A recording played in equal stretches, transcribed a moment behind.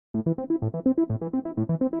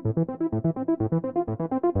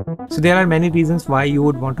So there are many reasons why you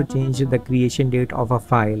would want to change the creation date of a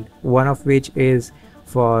file. One of which is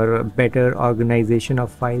for better organization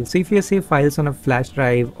of files. So if you save files on a flash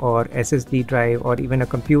drive or SSD drive or even a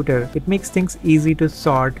computer, it makes things easy to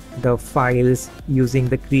sort the files using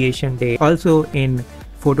the creation date. Also in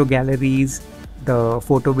photo galleries, the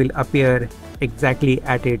photo will appear exactly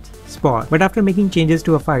at its spot. But after making changes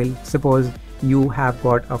to a file, suppose you have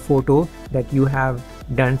got a photo that you have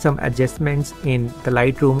done some adjustments in the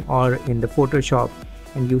Lightroom or in the Photoshop,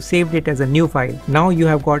 and you saved it as a new file. Now you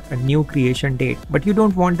have got a new creation date, but you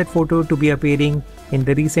don't want that photo to be appearing in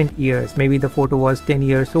the recent years. Maybe the photo was 10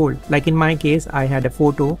 years old. Like in my case, I had a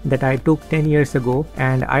photo that I took 10 years ago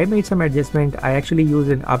and I made some adjustment. I actually use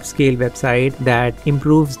an upscale website that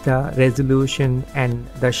improves the resolution and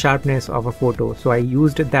the sharpness of a photo. So I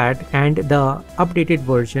used that, and the updated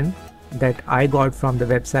version that I got from the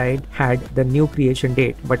website had the new creation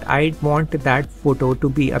date, but I want that photo to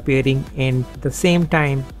be appearing in the same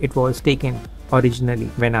time it was taken originally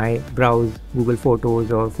when I browse Google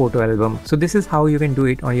Photos or photo album. So this is how you can do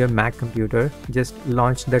it on your Mac computer. Just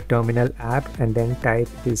launch the terminal app and then type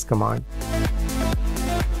this command.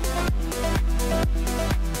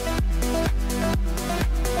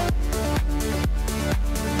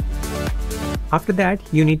 After that,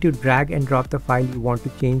 you need to drag and drop the file you want to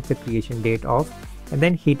change the creation date of, and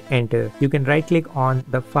then hit enter. You can right click on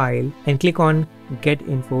the file and click on get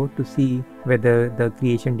info to see whether the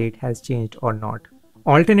creation date has changed or not.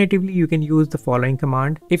 Alternatively, you can use the following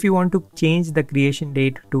command. If you want to change the creation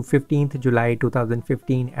date to 15th July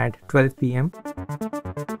 2015 at 12 p.m.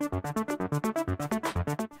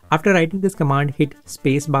 After writing this command, hit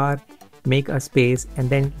spacebar, make a space, and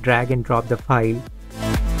then drag and drop the file.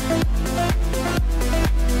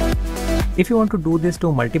 If you want to do this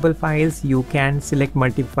to multiple files, you can select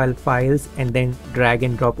multiple files and then drag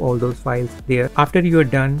and drop all those files there. After you are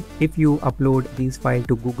done, if you upload these files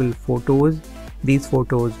to Google Photos, these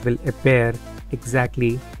photos will appear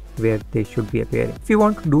exactly where they should be appearing. If you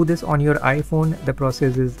want to do this on your iPhone, the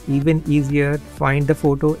process is even easier. Find the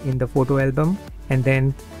photo in the photo album and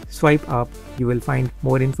then swipe up. You will find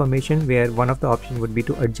more information where one of the options would be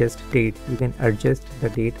to adjust date. You can adjust the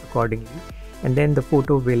date accordingly, and then the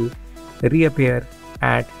photo will reappear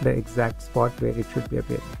at the exact spot where it should be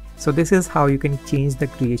appearing. So this is how you can change the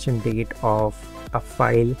creation date of a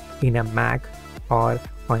file in a Mac or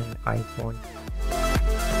on an iPhone.